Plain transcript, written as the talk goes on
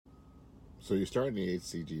So you're starting the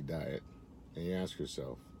HCG diet, and you ask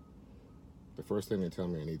yourself, the first thing they tell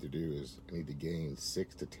me I need to do is I need to gain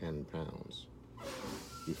 6 to 10 pounds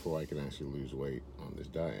before I can actually lose weight on this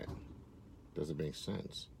diet. Doesn't make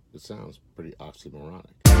sense. It sounds pretty oxymoronic.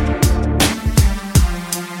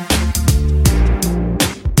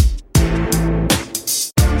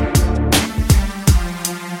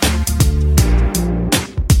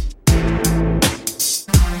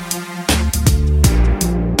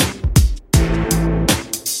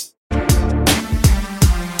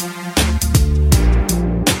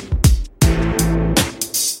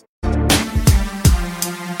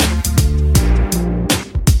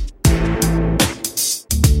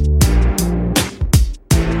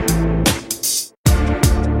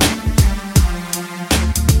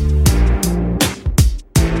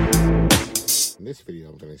 In this video,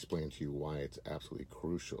 I'm going to explain to you why it's absolutely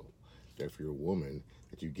crucial that if you're a woman,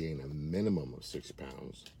 that you gain a minimum of 6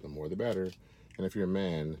 pounds, the more the better, and if you're a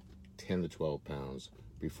man, 10 to 12 pounds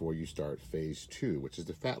before you start phase 2, which is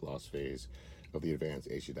the fat loss phase of the advanced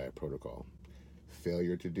HCG diet protocol.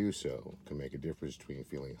 Failure to do so can make a difference between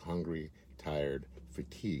feeling hungry, tired,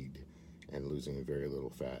 fatigued, and losing very little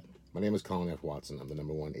fat. My name is Colin F. Watson. I'm the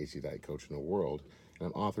 #1 HCG diet coach in the world, and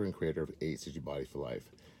I'm author and creator of HCG Body for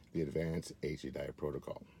Life, the advanced HCG diet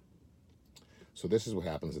protocol. So this is what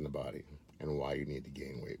happens in the body and why you need to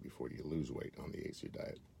gain weight before you lose weight on the HCG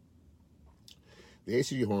diet. The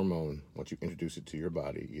HCG hormone, once you introduce it to your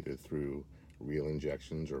body, either through real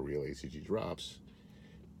injections or real HCG drops,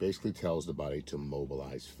 basically tells the body to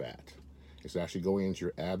mobilize fat. It's actually going into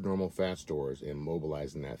your abnormal fat stores and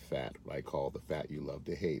mobilizing that fat, what I call the fat you love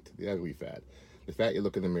to hate, the ugly fat. The fat you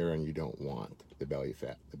look in the mirror and you don't want. The belly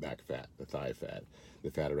fat, the back fat, the thigh fat, the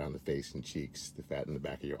fat around the face and cheeks, the fat in the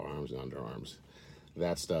back of your arms and underarms.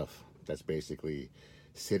 That stuff that's basically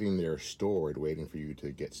sitting there stored waiting for you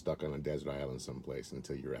to get stuck on a desert island someplace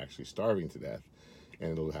until you're actually starving to death,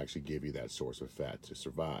 and it'll actually give you that source of fat to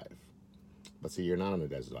survive. But see, you're not on a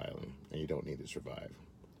desert island and you don't need to survive.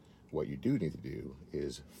 What you do need to do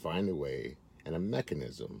is find a way and a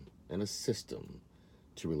mechanism and a system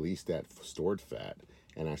to release that stored fat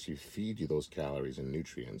and actually feed you those calories and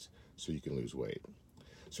nutrients so you can lose weight.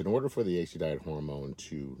 So in order for the HCG diet hormone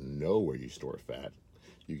to know where you store fat,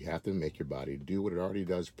 you have to make your body do what it already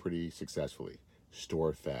does pretty successfully: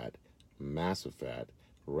 store fat, massive fat,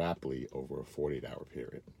 rapidly over a 48-hour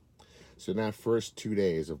period. So in that first 2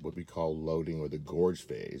 days of what we call loading or the gorge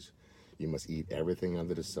phase, you must eat everything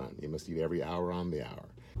under the sun. You must eat every hour on the hour.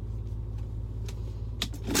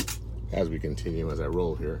 As we continue, as I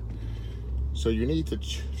roll here. So you need to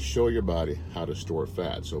show your body how to store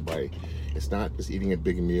fat. So it's not just eating a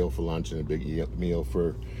big meal for lunch and a big meal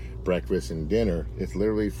for breakfast and dinner. It's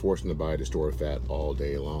literally forcing the body to store fat all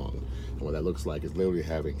day long. And what that looks like is literally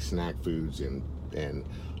having snack foods and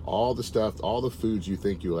all the stuff, all the foods you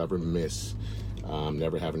think you'll ever miss,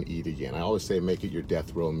 never having to eat again. I always say make it your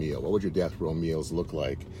death row meal. What would your death row meals look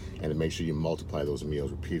like? And to make sure you multiply those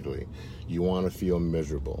meals repeatedly. You want to feel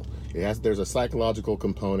miserable. There's a psychological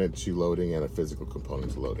component to loading and a physical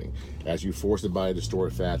component to loading. As you force the body to store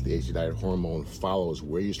fat, the HCG diet hormone follows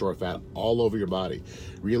where you store fat all over your body.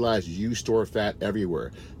 Realize you store fat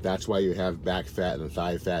everywhere. That's why you have back fat and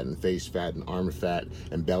thigh fat and face fat and arm fat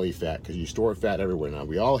and belly fat, because you store fat everywhere. Now,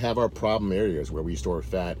 we all have our problem areas where we store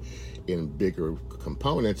fat in bigger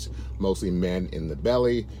components, mostly men in the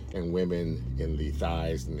belly and women in the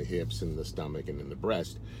thighs and the hips and the stomach and in the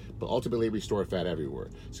breast. But ultimately, we store fat everywhere.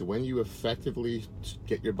 So when you effectively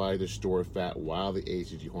get your body to store fat while the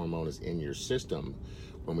HCG hormone is in your system,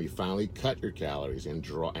 when we finally cut your calories and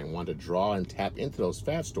want to draw and tap into those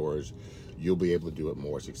fat stores, you'll be able to do it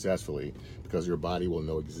more successfully because your body will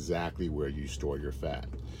know exactly where you store your fat.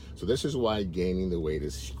 So this is why gaining the weight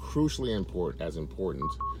is crucially important, as I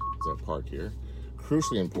park here,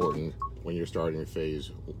 crucially important when you're starting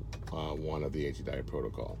phase 1 of the HCG diet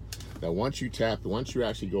protocol. Now, once you're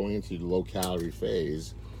actually going into the low calorie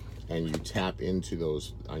phase and you tap into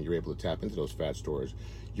those, you're able to tap into those fat stores,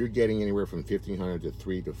 you're getting anywhere from 1,500 to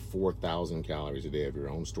 3,000 to 4,000 calories a day of your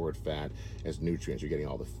own stored fat as nutrients. You're getting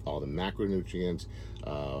all the macronutrients,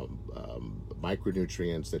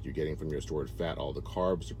 micronutrients that you're getting from your stored fat, all the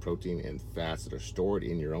carbs, the protein, and fats that are stored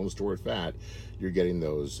in your own stored fat. You're getting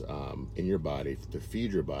those in your body to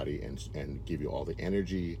feed your body and give you all the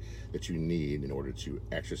energy that you need in order to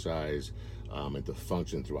exercise and to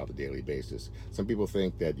function throughout the daily basis. Some people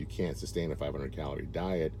think that you can't sustain a 500 calorie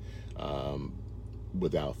diet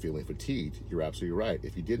without feeling fatigued. You're absolutely right.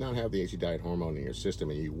 If you did not have the HCG diet hormone in your system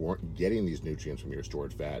and you weren't getting these nutrients from your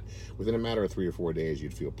stored fat, within a matter of 3 or 4 days,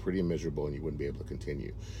 you'd feel pretty miserable and you wouldn't be able to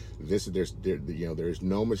continue. There is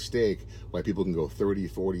no mistake why people can go 30,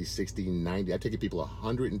 40, 60, 90. I've taken people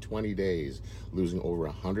 120 days losing over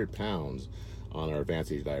 100 pounds on our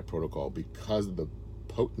advanced HCG diet protocol because of the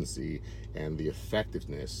potency and the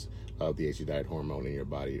effectiveness of the HCG diet hormone in your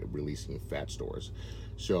body releasing fat stores.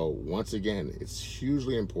 So once again, it's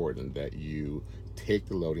hugely important that you take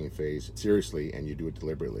the loading phase seriously and you do it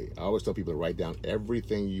deliberately. I always tell people to write down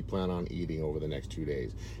everything you plan on eating over the next 2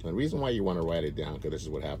 days. And the reason why you want to write it down, because this is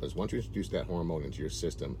what happens. Once you introduce that hormone into your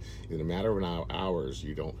system, in a matter of hours,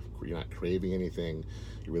 you're not craving anything.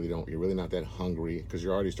 You're really not that hungry because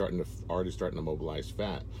you're already starting to mobilize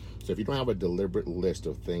fat. So if you don't have a deliberate list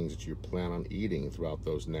of things that you plan on eating throughout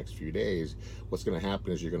those next few days, what's going to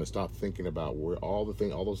happen is you're going to stop thinking about where all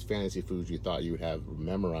those fantasy foods you thought you would have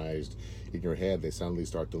memorized in your head. They suddenly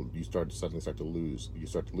start to lose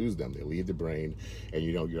them. They leave the brain, and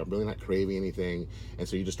you're really not craving anything, and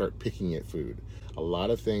so you just start picking at food. A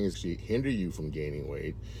lot of things hinder you from gaining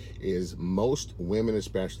weight is most women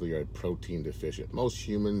especially are protein deficient. Most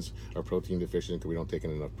humans are protein deficient because we don't take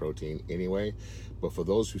in enough protein anyway. But for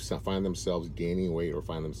those who find themselves gaining weight or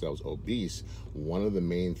find themselves obese, one of the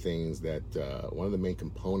main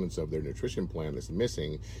components of their nutrition plan that's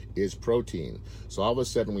missing is protein. So all of a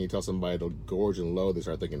sudden, when you tell somebody to gorge and load, they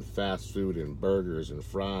start thinking fast food and burgers and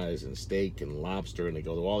fries and steak and lobster, and they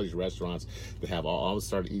go to all these restaurants that have all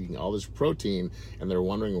start eating all this protein, and they're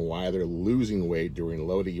wondering why they're losing weight during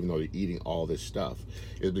loading, even though they're eating all this stuff.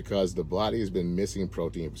 It's because the body has been missing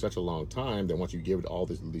protein for such a long time that once you give it all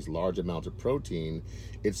these large amounts of protein,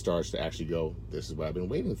 it starts to actually go, this is what I've been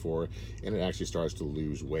waiting for, and it actually starts to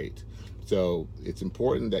lose weight. So it's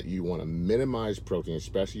important that you want to minimize protein,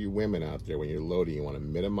 especially you women out there. When you're loading, you want to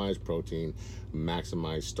minimize protein,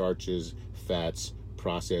 maximize starches, fats,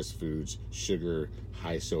 processed foods, sugar,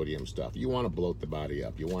 high sodium stuff. You want to bloat the body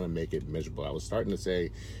up. You want to make it miserable. I was starting to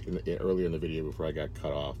say earlier in the video before I got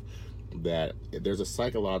cut off that there's a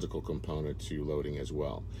psychological component to loading as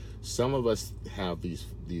well. Some of us have these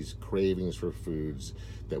cravings for foods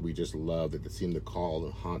that we just love, that seem to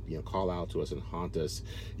call out to us and haunt us,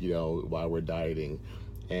 while we're dieting,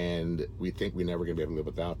 and we think we're never going to be able to live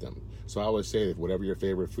without them. So I always say that whatever your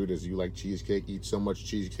favorite food is, you like cheesecake, eat so much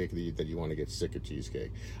cheesecake that you want to get sick of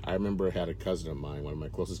cheesecake. I remember I had a cousin of mine, one of my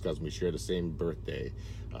closest cousins, we shared the same birthday.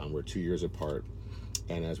 We're 2 years apart,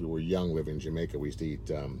 and as we were young, living in Jamaica, we used to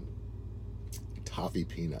eat toffee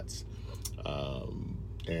peanuts,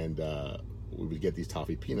 and we would get these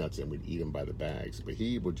toffee peanuts and we'd eat them by the bags, but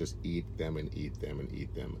he would just eat them and eat them and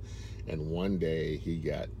eat them. And one day he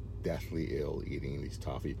got deathly ill eating these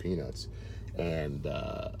toffee peanuts, and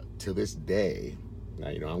to this day, now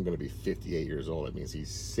I'm going to be 58 years old. That means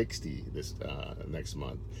he's 60 this next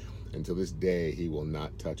month. Until this day, he will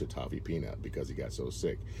not touch a toffee peanut because he got so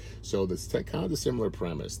sick. So that's kind of the similar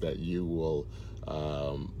premise, that you will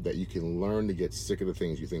that you can learn to get sick of the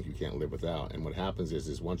things you think you can't live without. And what happens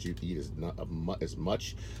is once you eat as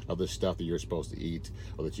much of the stuff that you're supposed to eat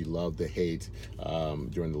or that you love to hate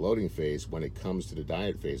during the loading phase, when it comes to the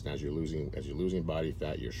diet phase, now as you're losing body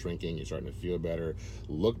fat, you're shrinking, you're starting to feel better,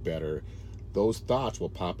 look better, those thoughts will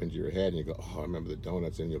pop into your head and you go, oh, I remember the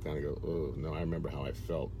donuts, and you'll kind of go, oh, no, I remember how I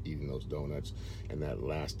felt eating those donuts. And that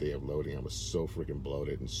last day of loading, I was so freaking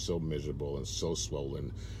bloated and so miserable and so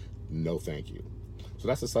swollen. No, thank you. So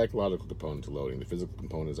that's the psychological component to loading. The physical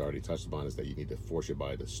component is already touched upon, is that you need to force your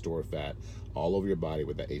body to store fat all over your body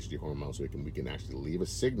with that HCG hormone, so we can actually leave a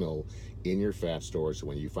signal in your fat storage, so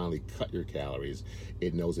when you finally cut your calories,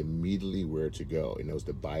 it knows immediately where to go. It knows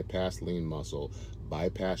to bypass lean muscle,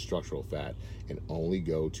 bypass structural fat, and only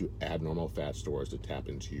go to abnormal fat stores to tap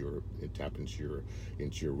into your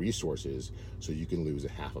resources, so you can lose a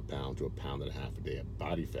half a pound to a pound and a half a day of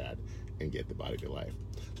body fat and get the body to life.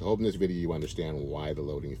 So I hope in this video you understand why the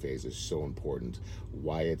loading phase is so important,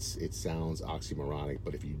 why it sounds oxymoronic,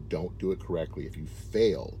 but if you don't do it correctly, if you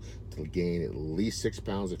fail to gain at least 6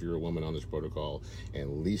 pounds if you're a woman on this protocol, and at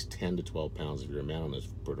least 10 to 12 pounds if you're a man on this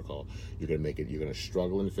protocol, you're going to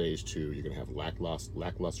struggle in phase 2. You're going to have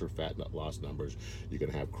lackluster fat loss numbers. You're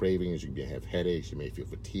going to have cravings. You're going to have headaches. You may feel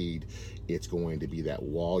fatigued. It's going to be that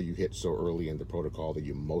wall you hit so early in the protocol that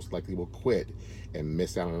you most likely will quit and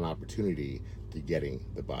miss out on an opportunity to getting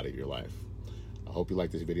the body of your life. I hope you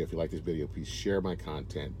like this video. If you like this video, please share my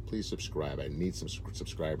content. Please subscribe. I need some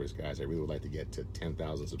subscribers, guys. I really would like to get to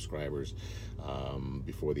 10,000 subscribers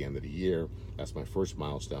before the end of the year. That's my first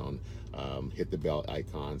milestone. Hit the bell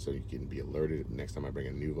icon so you can be alerted next time I bring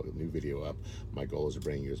a new video up. My goal is to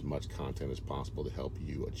bring you as much content as possible to help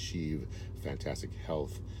you achieve fantastic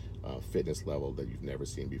health, fitness level that you've never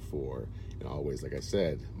seen before. And always, like I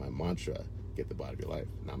said, my mantra: get the body of your life.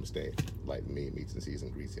 Namaste. Lighten me, meats and season,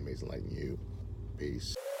 grease the amazing, lighten you.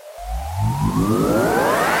 Peace.